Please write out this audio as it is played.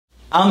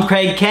I'm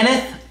Craig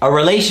Kenneth, a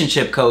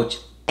relationship coach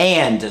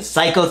and a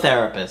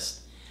psychotherapist.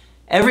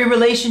 Every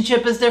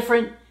relationship is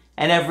different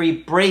and every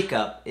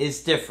breakup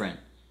is different.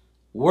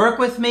 Work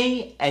with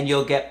me and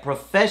you'll get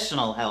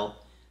professional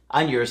help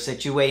on your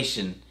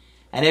situation.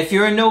 And if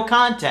you're in no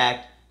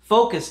contact,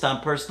 focused on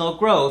personal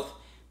growth,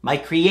 my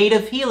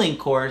creative healing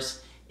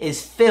course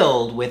is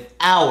filled with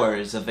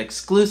hours of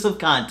exclusive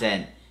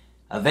content.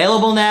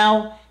 Available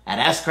now at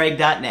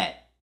AskCraig.net.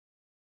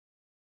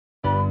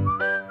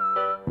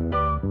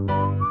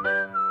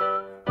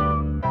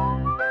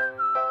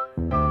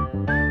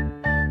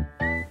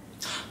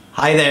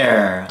 Hi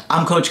there,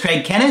 I'm Coach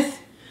Craig Kenneth.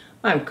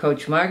 I'm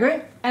Coach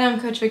Margaret. And I'm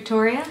Coach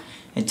Victoria.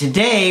 And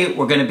today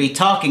we're going to be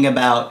talking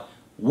about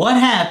what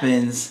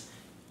happens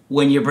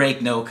when you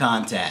break no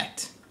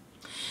contact.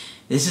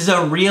 This is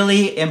a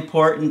really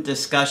important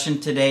discussion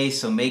today,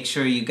 so make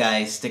sure you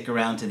guys stick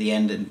around to the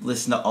end and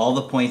listen to all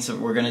the points that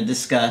we're going to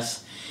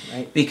discuss.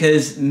 Right.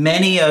 Because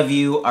many of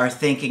you are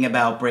thinking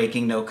about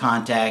breaking no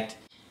contact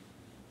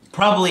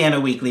probably on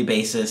a weekly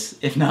basis,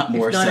 if not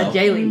more so. If not a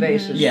daily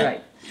basis, Yeah.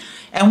 right.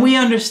 And we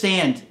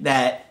understand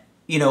that,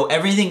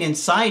 everything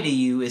inside of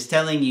you is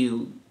telling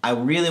you, I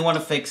really want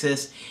to fix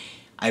this.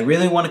 I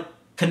really want to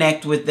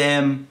connect with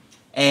them.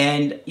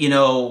 And,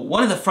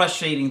 one of the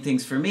frustrating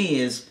things for me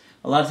is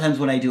a lot of times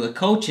when I do a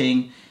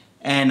coaching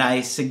and I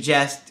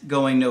suggest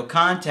going no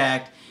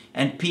contact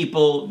and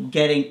people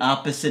getting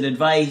opposite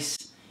advice.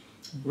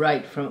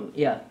 Right, from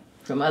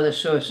other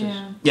sources.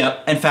 Yeah.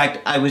 Yep. In fact,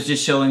 I was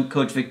just showing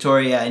Coach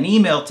Victoria an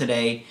email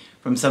today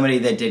from somebody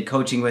that did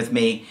coaching with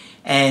me,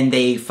 and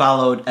they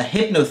followed a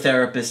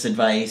hypnotherapist's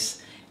advice,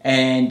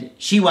 and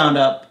she wound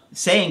up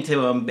saying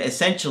to him,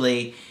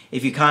 essentially,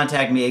 if you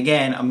contact me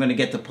again, I'm going to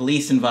get the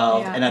police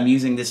involved, and I'm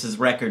using this as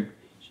record.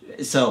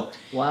 So,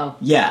 wow.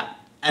 Yeah.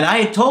 And I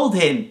had told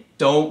him,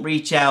 don't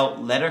reach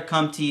out, let her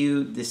come to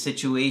you. The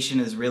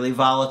situation is really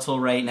volatile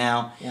right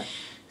now. Yeah.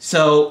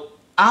 So,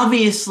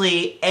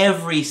 obviously,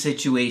 every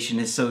situation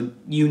is so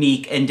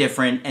unique and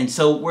different, and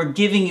so we're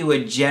giving you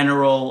a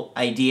general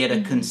idea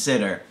to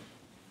consider.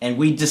 And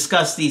we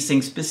discuss these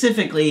things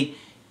specifically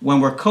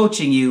when we're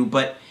coaching you,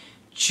 but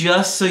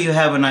just so you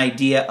have an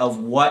idea of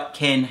what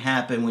can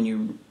happen when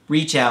you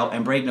reach out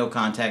and break no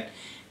contact,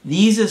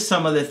 these are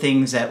some of the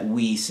things that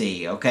we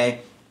see,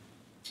 okay?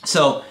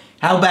 So,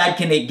 how bad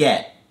can it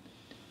get?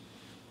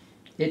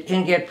 It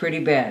can get pretty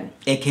bad.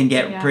 It can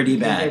get pretty It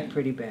bad. can get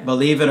pretty bad.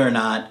 Believe it or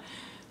not.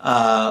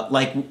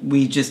 Like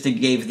we just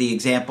gave the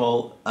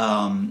example,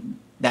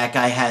 that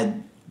guy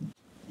had,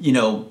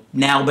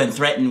 now been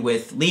threatened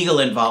with legal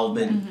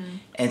involvement.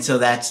 And so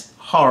that's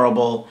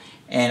horrible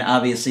and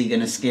obviously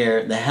going to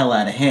scare the hell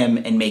out of him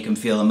and make him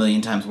feel a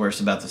million times worse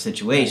about the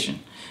situation,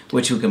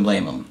 which who can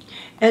blame him?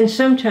 And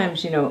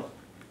sometimes,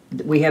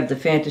 we have the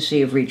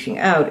fantasy of reaching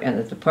out and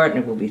that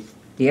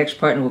the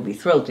ex-partner will be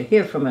thrilled to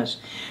hear from us.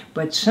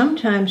 But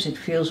sometimes it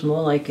feels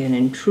more like an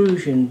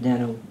intrusion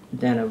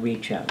than a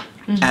reach out.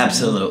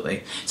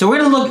 Absolutely. So we're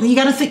going to look, you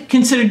got to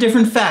consider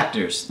different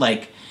factors,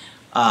 like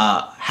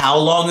how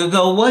long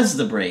ago was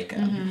the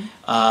breakup?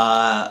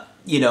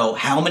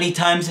 How many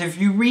times have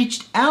you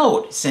reached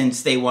out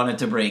since they wanted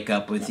to break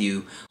up with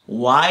you?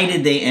 Why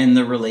did they end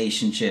the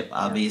relationship?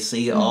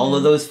 Obviously, all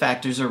of those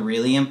factors are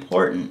really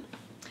important.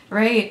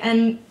 Right,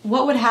 and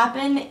what would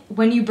happen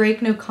when you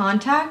break no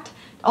contact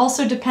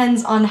also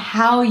depends on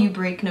how you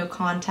break no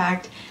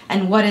contact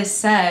and what is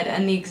said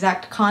and the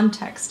exact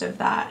context of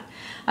that.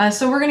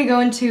 So we're going to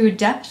go into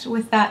depth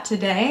with that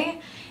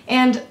today,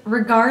 and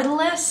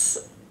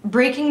regardless,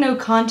 breaking no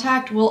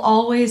contact will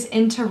always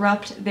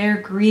interrupt their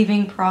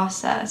grieving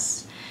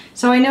process.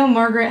 So I know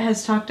Margaret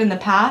has talked in the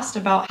past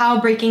about how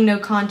breaking no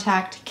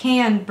contact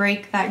can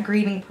break that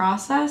grieving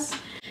process.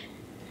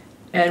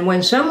 And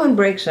when someone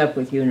breaks up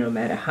with you, no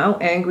matter how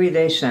angry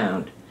they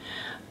sound,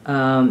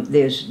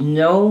 there's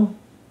no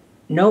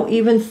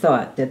even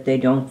thought that they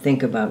don't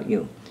think about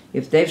you.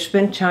 If they've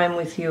spent time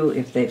with you,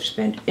 if they've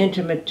spent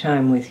intimate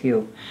time with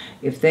you,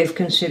 if they've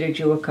considered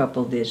you a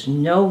couple, there's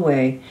no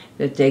way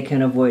that they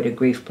can avoid a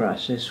grief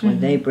process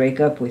when they break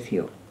up with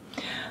you.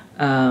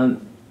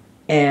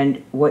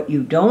 And what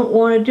you don't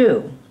want to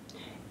do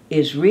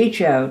is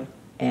reach out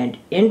and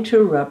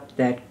interrupt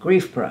that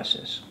grief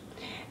process.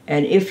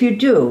 And if you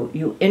do,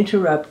 you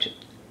interrupt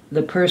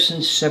the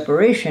person's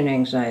separation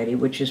anxiety,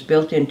 which is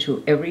built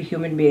into every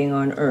human being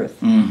on earth.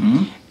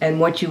 And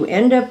what you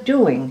end up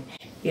doing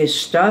is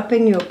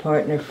stopping your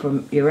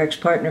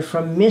ex-partner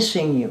from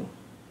missing you,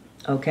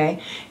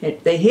 okay?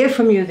 If they hear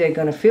from you, they're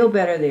going to feel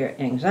better, their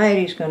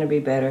anxiety's going to be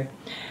better,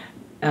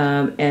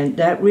 and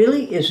that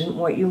really isn't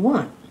what you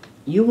want.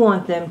 You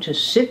want them to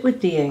sit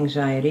with the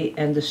anxiety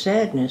and the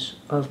sadness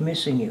of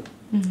missing you.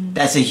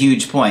 That's a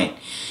huge point.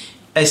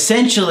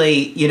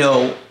 Essentially,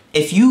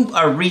 if you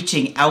are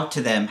reaching out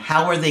to them,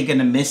 how are they going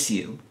to miss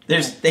you?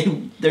 They're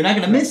not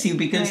going to miss you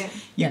because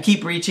you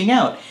keep reaching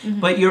out.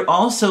 But you're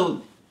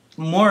also,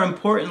 more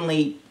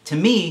importantly to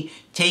me,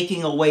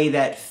 taking away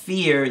that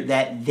fear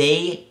that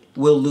they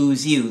will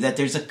lose you, that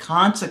there's a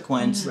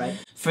consequence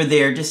for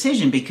their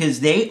decision because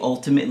they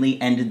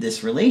ultimately ended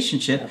this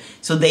relationship.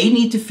 So they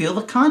need to feel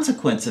the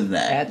consequence of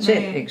that. That's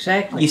it,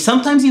 exactly.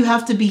 Sometimes you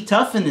have to be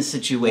tough in this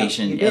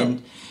situation. You do.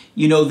 And,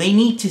 you know, they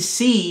need to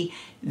see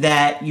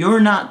that you're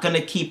not going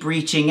to keep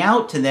reaching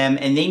out to them,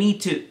 and they need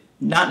to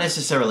not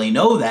necessarily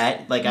know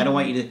that. Like, I don't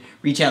want you to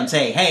reach out and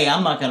say, hey,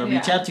 I'm not going to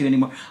reach out to you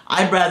anymore.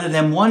 I'd rather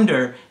them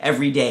wonder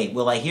every day,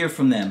 will I hear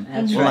from them?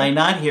 Will I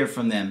not hear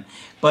from them?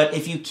 But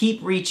if you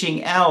keep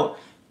reaching out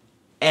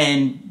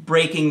and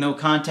breaking no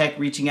contact,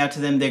 reaching out to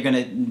them, they're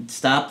going to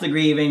stop the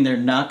grieving. They're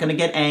not going to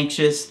get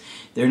anxious.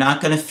 They're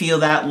not going to feel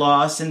that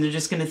loss, and they're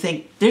just going to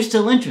think they're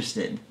still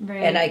interested.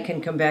 Right. And I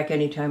can come back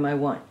anytime I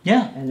want.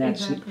 Yeah. And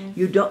that's, Exactly.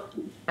 you don't,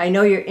 I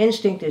know your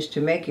instinct is to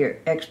make your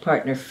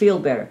ex-partner feel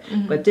better,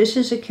 but this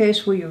is a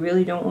case where you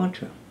really don't want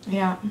to.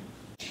 Yeah.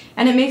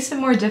 And it makes it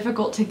more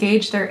difficult to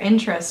gauge their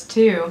interest,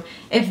 too.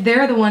 If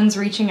they're the ones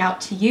reaching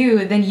out to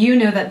you, then you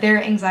know that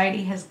their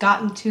anxiety has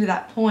gotten to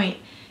that point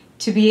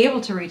to be able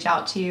to reach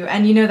out to you,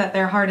 and you know that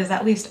their heart is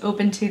at least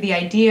open to the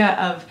idea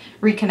of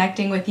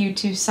reconnecting with you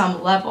to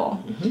some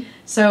level.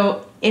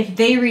 So if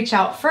they reach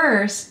out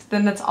first,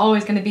 then that's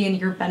always going to be in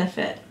your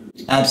benefit.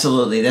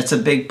 Absolutely. That's a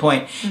big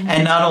point.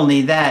 And not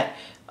only that,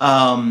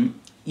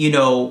 you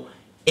know,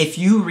 if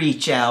you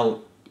reach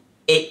out,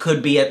 it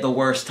could be at the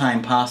worst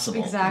time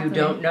possible. Exactly. You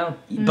don't know.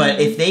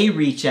 But if they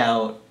reach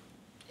out,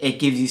 it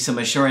gives you some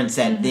assurance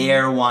that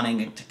they're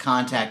wanting to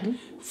contact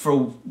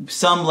for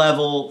some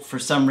level, for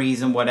some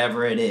reason,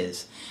 whatever it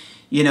is.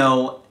 You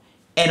know,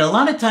 and a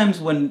lot of times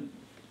when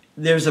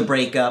there's a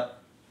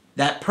breakup,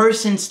 that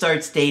person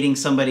starts dating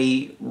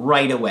somebody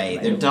right away.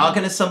 They're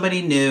talking to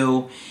somebody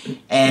new,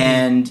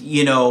 and,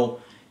 you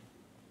know,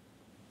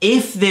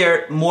 if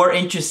they're more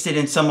interested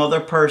in some other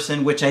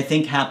person, which I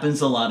think happens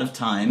a lot of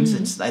times,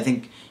 it's, I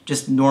think,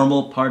 just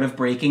normal part of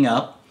breaking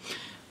up,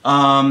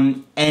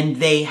 and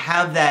they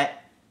have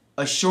that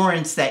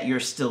assurance that you're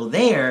still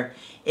there,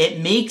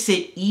 it makes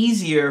it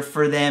easier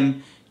for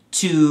them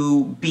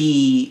to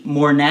be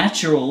more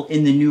natural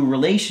in the new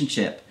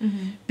relationship.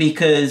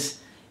 Because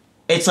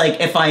it's like,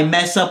 if I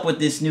mess up with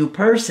this new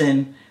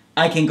person,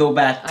 I can go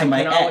back to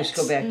my ex. I can always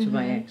go back to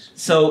my ex.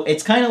 So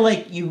it's kind of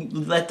like you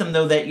let them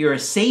know that you're a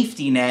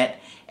safety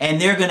net, and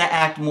they're going to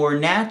act more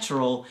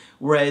natural.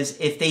 Whereas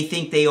if they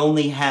think they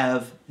only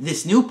have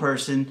this new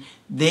person,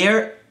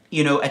 their,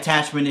 you know,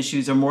 attachment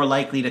issues are more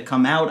likely to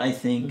come out, I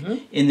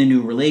think, in the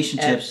new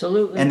relationship.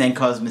 Absolutely. And then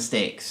cause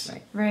mistakes.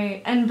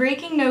 Right. And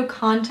breaking no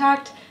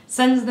contact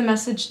sends the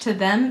message to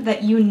them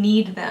that you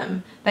need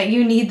them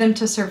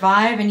to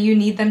survive, and you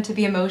need them to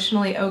be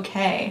emotionally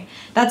okay.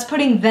 That's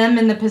putting them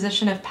in the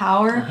position of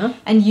power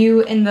and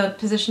you in the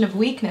position of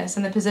weakness,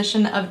 in the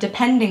position of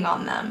depending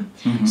on them.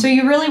 So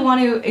you really want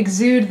to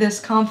exude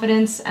this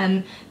confidence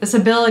and this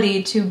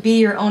ability to be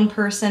your own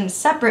person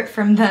separate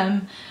from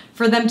them,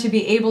 for them to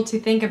be able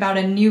to think about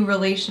a new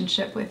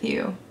relationship with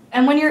you.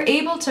 And when you're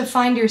able to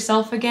find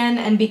yourself again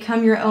and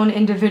become your own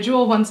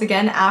individual once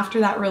again after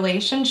that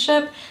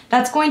relationship,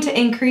 that's going to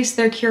increase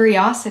their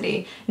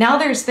curiosity. Now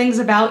there's things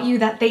about you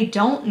that they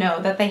don't know,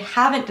 that they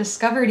haven't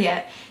discovered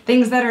yet,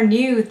 things that are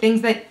new,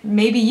 things that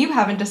maybe you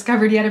haven't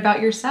discovered yet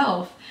about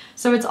yourself.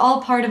 So it's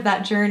all part of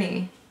that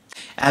journey.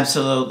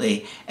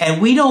 Absolutely.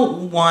 And we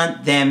don't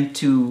want them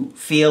to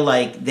feel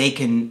like they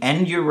can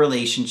end your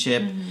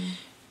relationship,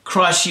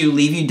 crush you,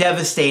 leave you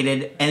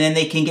devastated, and then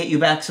they can get you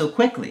back so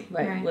quickly.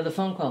 Right, with a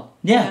phone call.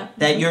 Yeah,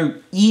 that you're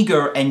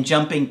eager and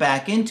jumping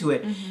back into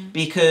it,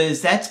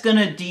 because that's going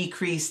to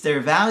decrease their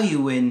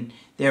value in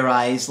their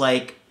eyes.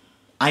 Like,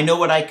 I know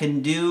what I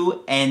can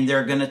do, and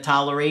they're going to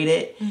tolerate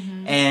it.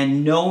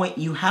 And knowing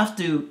you have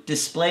to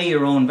display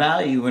your own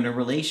value in a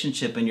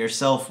relationship and your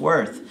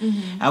self-worth.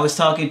 I was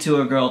talking to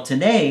a girl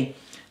today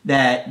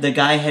that the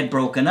guy had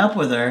broken up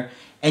with her,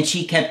 and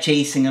she kept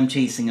chasing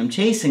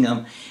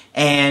him.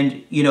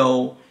 And, you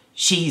know,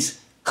 she's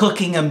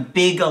cooking him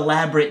big,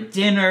 elaborate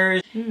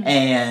dinners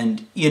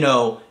and, you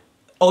know,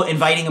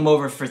 inviting him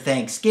over for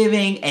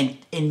Thanksgiving and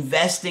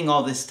investing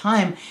all this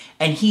time.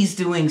 And he's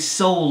doing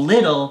so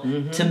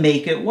little to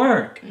make it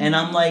work. And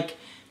I'm like,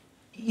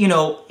 you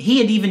know, he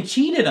had even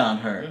cheated on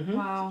her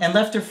and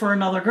left her for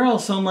another girl.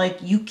 So I'm like,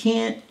 you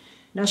can't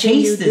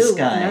chase this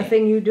guy.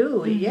 Nothing you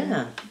do,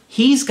 yeah.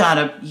 He's got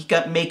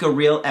to make a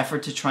real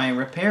effort to try and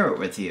repair it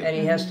with you. And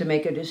he has to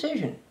make a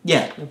decision.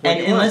 Yeah,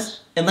 and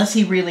unless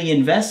he really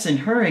invests in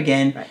her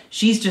again,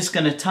 she's just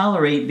going to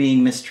tolerate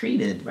being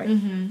mistreated. Right.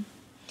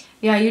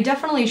 Yeah, you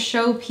definitely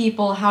show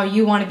people how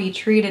you want to be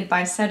treated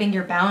by setting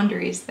your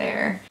boundaries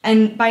there.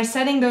 And by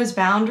setting those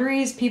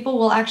boundaries, people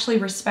will actually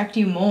respect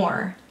you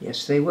more.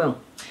 Yes, they will.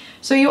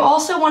 So you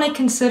also want to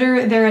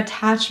consider their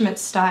attachment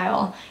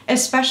style,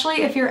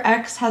 especially if your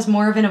ex has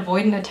more of an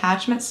avoidant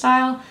attachment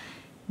style.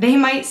 They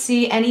might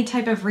see any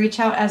type of reach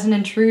out as an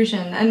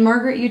intrusion. And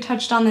Margaret, you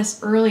touched on this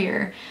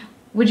earlier.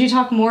 Would you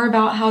talk more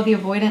about how the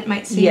avoidant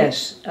might see it?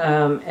 Yes,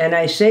 and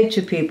I say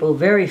to people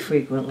very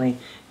frequently,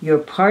 your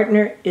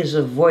partner is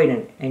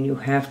avoidant, and you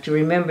have to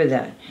remember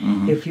that.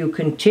 If you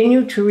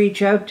continue to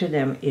reach out to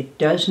them, it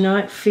does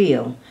not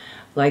feel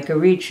like a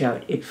reach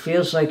out. It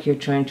feels like you're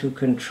trying to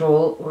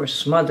control or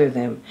smother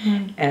them,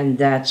 and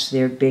that's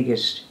their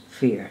biggest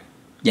fear.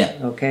 Yeah.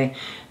 Okay?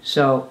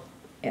 So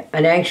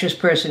an anxious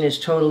person is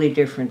totally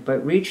different,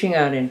 but reaching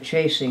out and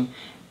chasing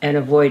and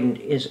avoidant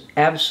is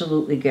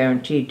absolutely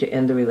guaranteed to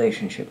end the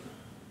relationship.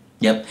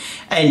 Yep.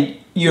 And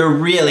you're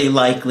really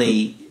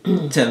likely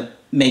to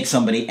make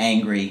somebody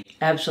angry.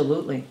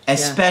 Absolutely.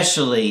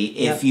 Especially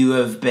if you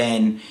have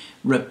been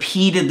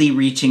repeatedly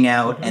reaching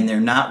out and they're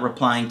not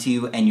replying to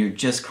you, and you're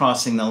just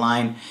crossing the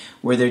line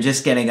where they're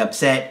just getting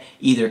upset,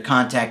 either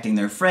contacting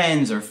their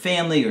friends or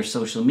family or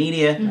social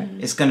media.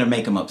 It's going to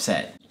make them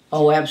upset.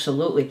 Oh,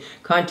 absolutely.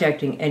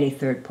 Contacting any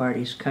third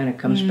parties kind of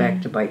comes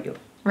back to bite you.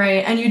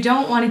 Right, and you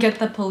don't want to get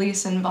the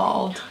police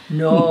involved.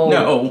 No.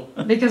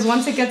 No. Because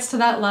once it gets to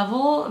that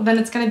level, then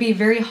it's going to be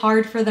very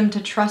hard for them to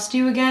trust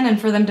you again and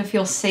for them to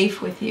feel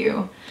safe with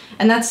you.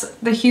 And that's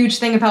the huge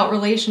thing about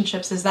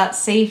relationships, is that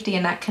safety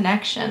and that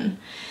connection.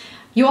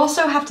 You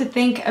also have to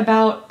think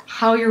about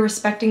how you're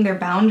respecting their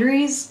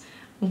boundaries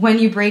when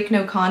you break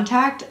no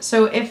contact.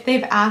 So if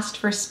they've asked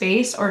for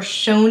space or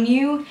shown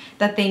you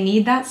that they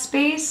need that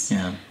space,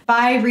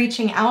 by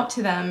reaching out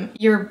to them,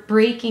 you're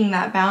breaking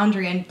that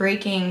boundary and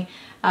breaking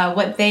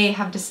what they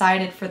have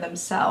decided for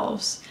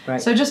themselves.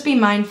 Right. So just be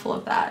mindful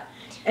of that.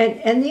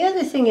 And the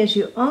other thing is,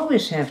 you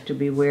always have to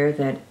be aware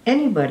that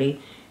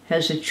anybody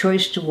has a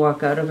choice to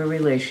walk out of a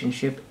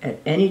relationship at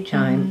any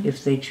time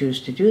if they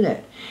choose to do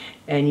that.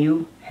 And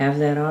you have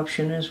that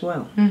option as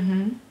well.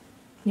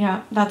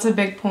 Yeah, that's a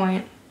big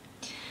point.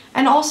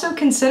 And also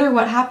consider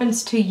what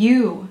happens to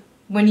you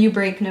when you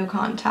break no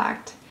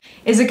contact.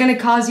 Is it going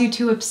to cause you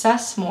to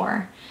obsess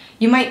more?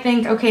 You might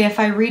think, okay, if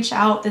I reach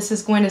out, this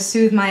is going to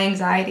soothe my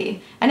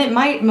anxiety. And it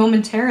might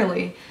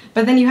momentarily,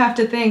 but then you have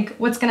to think,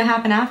 what's going to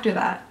happen after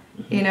that?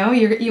 You know,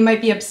 you might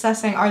be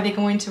obsessing, are they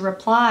going to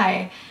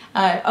reply?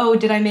 Oh,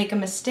 did I make a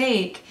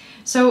mistake?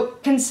 So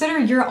consider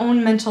your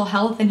own mental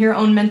health and your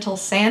own mental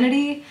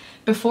sanity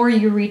before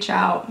you reach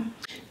out.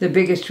 The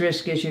biggest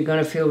risk is you're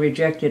going to feel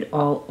rejected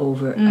all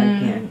over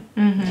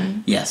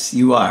again. Yes,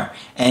 you are.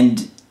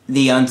 And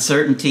the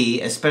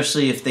uncertainty,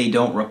 especially if they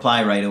don't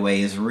reply right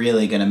away, is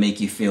really going to make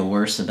you feel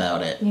worse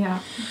about it. Yeah.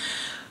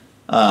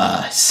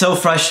 So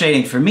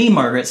frustrating for me,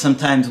 Margaret,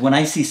 sometimes when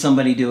I see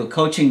somebody do a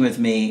coaching with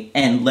me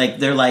and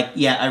they're like,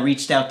 yeah, I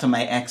reached out to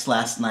my ex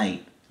last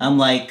night. I'm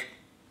like,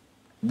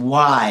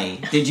 why?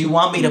 Did you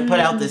want me to put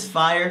out this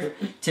fire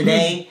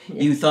today?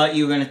 You thought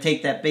you were going to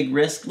take that big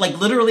risk? Like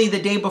literally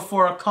the day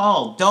before a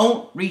call.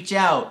 Don't reach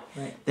out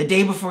the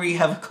day before you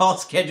have a call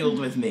scheduled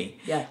with me.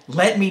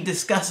 Let me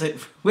discuss it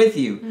with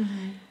you.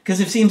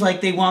 Because it seems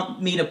like they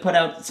want me to put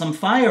out some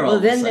fire all of a Well,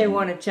 then sudden. they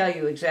want to tell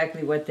you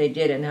exactly what they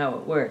did and how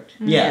it worked.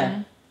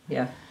 Yeah.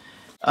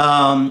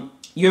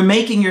 You're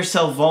making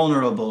yourself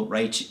vulnerable,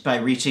 right, by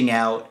reaching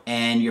out,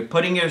 and you're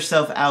putting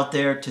yourself out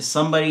there to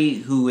somebody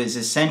who is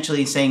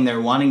essentially saying they're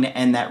wanting to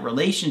end that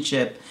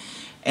relationship,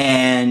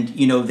 and,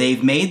 you know,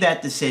 they've made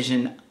that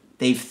decision.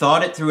 They've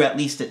thought it through at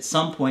least at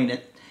some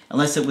point,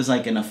 unless it was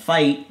like in a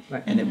fight,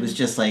 and it was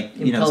just like,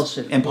 you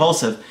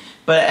impulsive.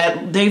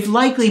 But they've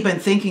likely been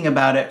thinking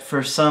about it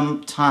for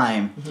some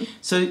time.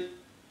 So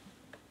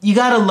you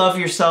got to love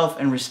yourself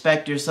and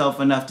respect yourself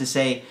enough to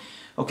say,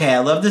 okay, I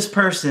love this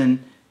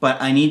person, but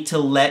I need to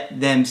let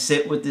them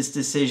sit with this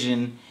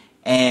decision,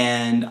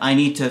 and I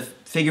need to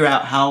figure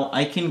out how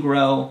I can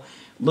grow,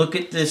 look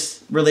at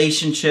this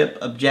relationship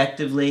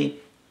objectively,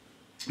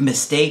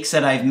 mistakes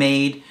that I've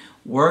made,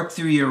 work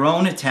through your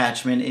own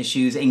attachment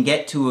issues, and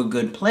get to a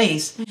good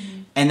place.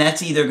 And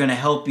that's either going to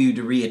help you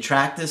to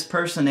re-attract this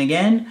person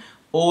again,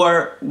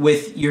 or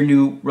with your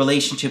new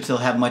relationships, you'll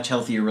have much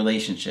healthier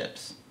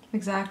relationships.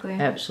 Exactly.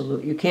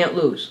 Absolutely. You can't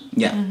lose.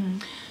 Yeah.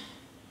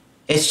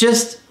 It's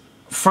just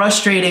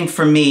frustrating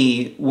for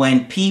me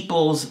when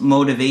people's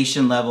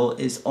motivation level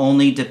is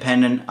only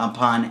dependent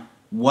upon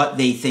what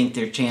they think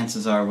their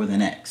chances are with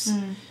an ex,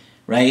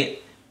 right?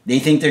 They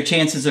think their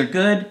chances are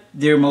good,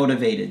 they're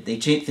motivated. They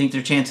think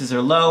their chances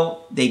are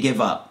low, they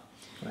give up.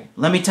 Right.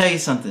 Let me tell you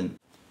something.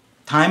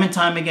 Time and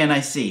time again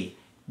I see,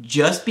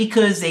 just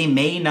because they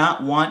may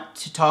not want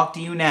to talk to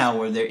you now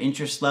or their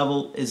interest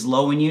level is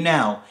low in you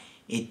now,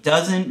 it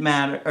doesn't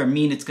matter or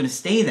mean it's going to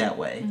stay that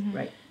way.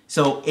 Right.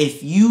 So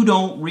if you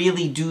don't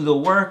really do the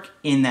work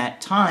in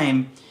that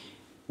time,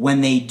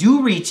 when they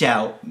do reach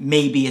out,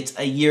 maybe it's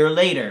a year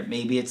later,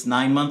 maybe it's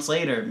 9 months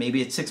later,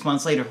 maybe it's 6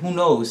 months later, who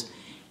knows,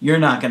 you're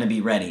not going to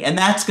be ready. And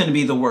that's going to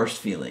be the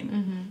worst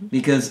feeling.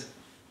 Because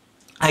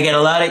I get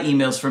a lot of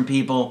emails from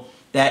people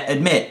that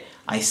admit,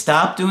 I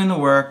stopped doing the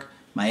work,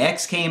 my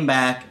ex came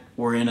back,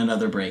 we're in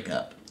another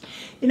breakup.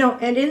 You know,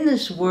 and in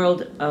this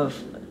world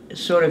of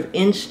sort of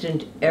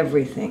instant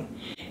everything,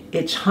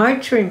 it's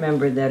hard to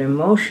remember that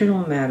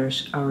emotional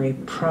matters are a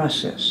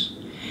process,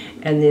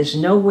 and there's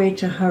no way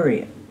to hurry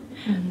it.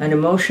 An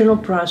emotional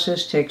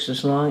process takes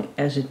as long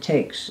as it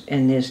takes,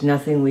 and there's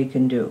nothing we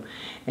can do.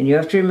 And you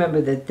have to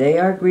remember that they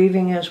are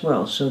grieving as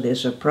well, so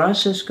there's a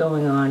process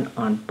going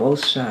on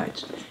both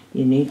sides.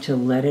 You need to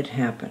let it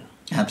happen.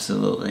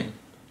 Absolutely.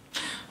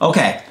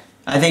 Okay,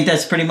 I think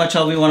that's pretty much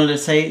all we wanted to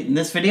say in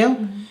this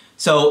video.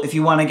 So if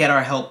you want to get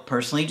our help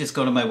personally, just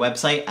go to my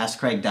website,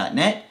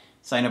 askcraig.net.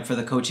 Sign up for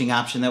the coaching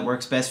option that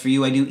works best for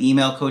you. I do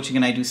email coaching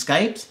and I do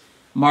Skypes.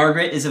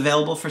 Margaret is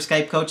available for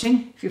Skype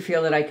coaching. If you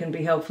feel that I can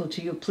be helpful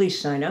to you,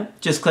 please sign up.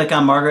 Just click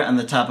on Margaret on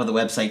the top of the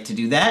website to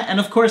do that. And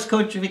of course,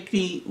 Coach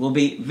Vicky will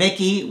be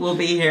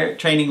here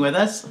training with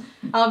us.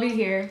 I'll be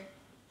here.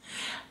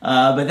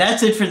 But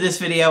that's it for this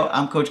video.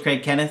 I'm Coach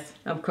Craig Kenneth.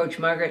 I'm Coach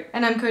Margaret.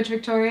 And I'm Coach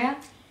Victoria.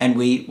 And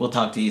we will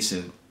talk to you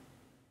soon.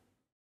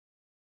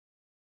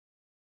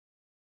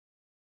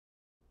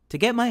 To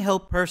get my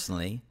help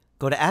personally,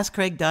 go to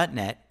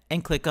askcraig.net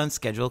and click on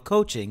Schedule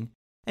Coaching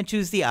and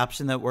choose the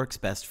option that works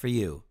best for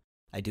you.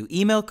 I do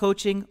email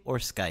coaching or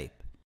Skype.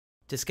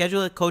 To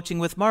schedule a coaching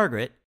with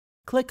Margaret,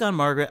 click on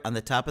Margaret on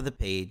the top of the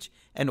page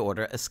and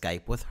order a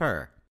Skype with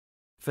her.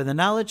 For the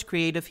Knowledge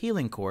Creative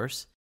Healing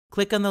course,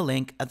 click on the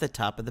link at the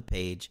top of the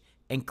page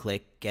and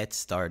click Get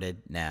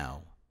Started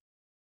Now.